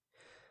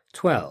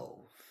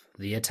12.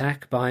 The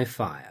attack by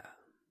fire.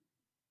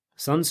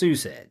 Sun Tzu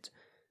said,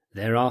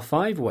 "There are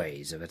 5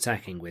 ways of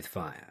attacking with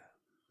fire.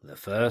 The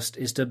first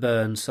is to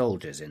burn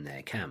soldiers in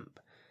their camp.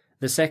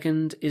 The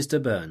second is to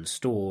burn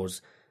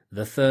stores.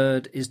 The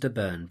third is to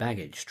burn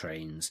baggage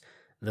trains.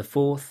 The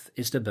fourth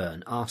is to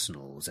burn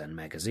arsenals and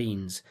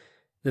magazines.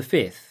 The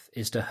fifth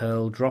is to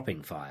hurl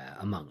dropping fire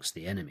amongst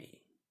the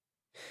enemy."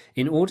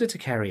 In order to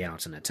carry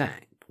out an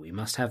attack, we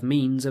must have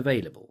means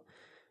available.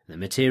 The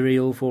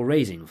material for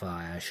raising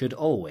fire should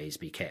always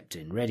be kept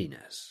in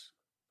readiness.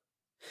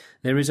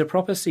 There is a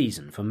proper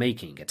season for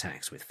making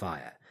attacks with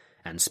fire,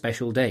 and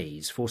special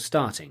days for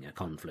starting a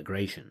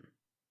conflagration.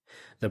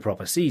 The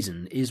proper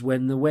season is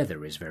when the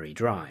weather is very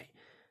dry.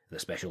 The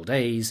special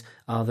days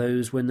are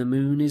those when the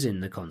moon is in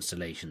the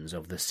constellations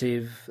of the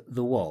sieve,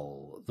 the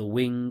wall, the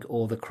wing,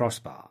 or the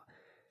crossbar,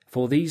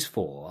 for these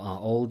 4 are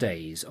all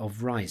days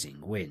of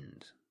rising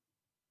wind.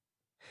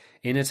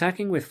 In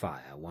attacking with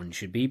fire, one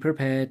should be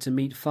prepared to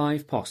meet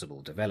 5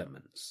 possible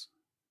developments.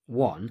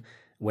 1.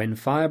 When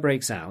fire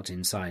breaks out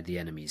inside the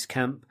enemy's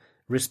camp,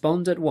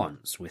 respond at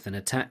once with an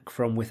attack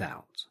from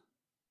without.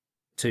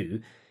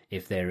 2.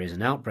 If there is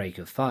an outbreak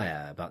of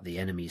fire but the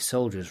enemy's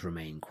soldiers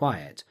remain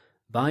quiet,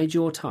 bide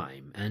your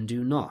time and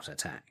do not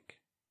attack.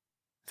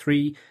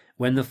 3.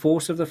 When the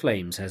force of the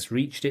flames has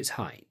reached its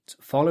height,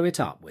 follow it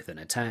up with an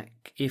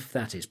attack if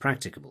that is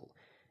practicable.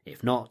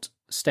 If not,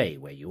 stay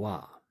where you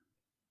are.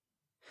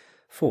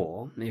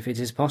 4. If it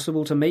is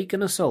possible to make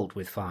an assault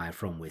with fire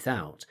from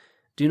without,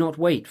 do not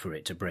wait for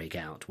it to break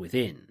out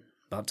within,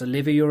 but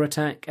deliver your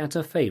attack at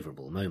a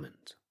favourable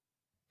moment.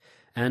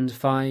 And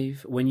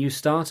 5. When you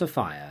start a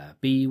fire,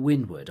 be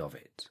windward of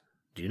it.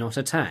 Do not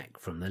attack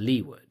from the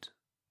leeward.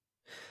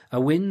 A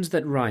wind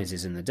that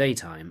rises in the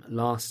daytime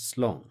lasts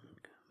long,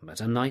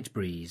 but a night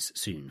breeze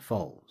soon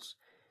falls.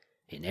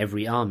 In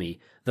every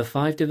army, the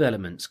 5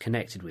 developments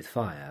connected with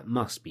fire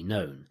must be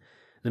known,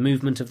 the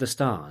movement of the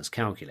stars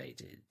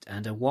calculated,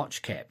 and a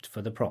watch kept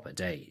for the proper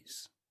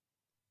days.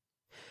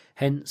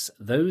 Hence,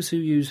 those who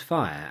use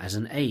fire as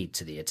an aid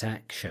to the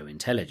attack show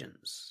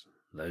intelligence.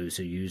 Those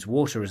who use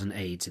water as an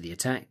aid to the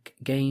attack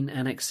gain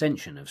an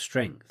accession of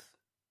strength.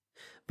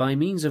 By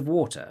means of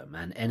water,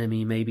 an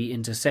enemy may be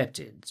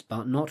intercepted,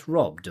 but not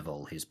robbed of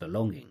all his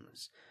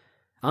belongings.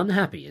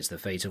 Unhappy is the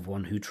fate of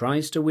one who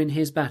tries to win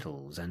his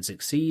battles and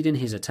succeed in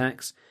his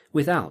attacks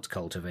without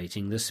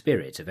cultivating the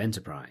spirit of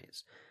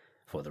enterprise,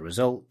 for the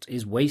result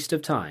is waste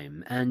of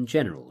time and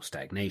general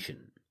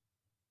stagnation.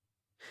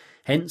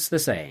 Hence the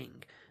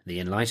saying, "The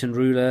enlightened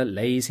ruler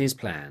lays his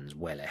plans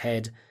well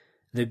ahead,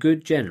 the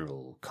good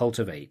general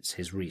cultivates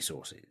his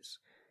resources."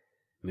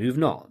 Move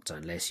not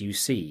unless you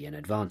see an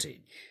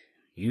advantage.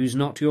 Use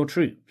not your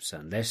troops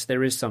unless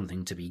there is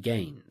something to be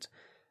gained.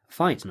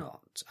 Fight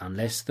not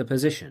unless the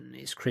position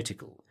is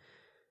critical.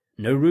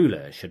 No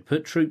ruler should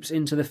put troops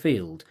into the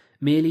field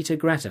merely to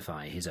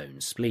gratify his own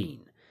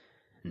spleen.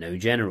 No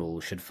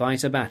general should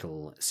fight a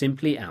battle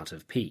simply out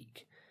of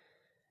pique.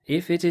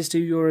 If it is to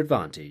your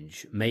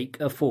advantage, make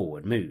a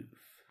forward move.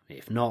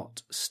 If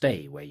not,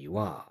 stay where you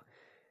are.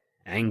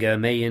 Anger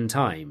may in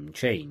time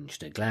change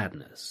to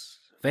gladness.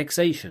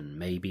 Vexation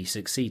may be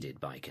succeeded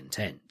by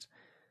content.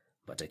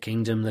 But a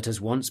kingdom that has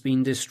once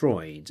been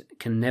destroyed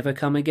can never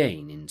come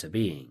again into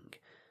being,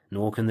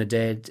 nor can the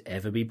dead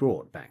ever be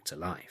brought back to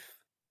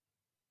life.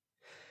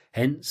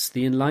 Hence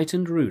the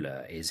enlightened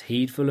ruler is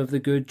heedful of the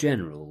good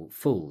general,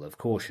 full of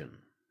caution.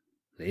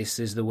 This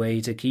is the way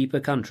to keep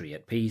a country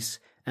at peace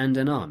and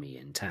an army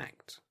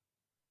intact.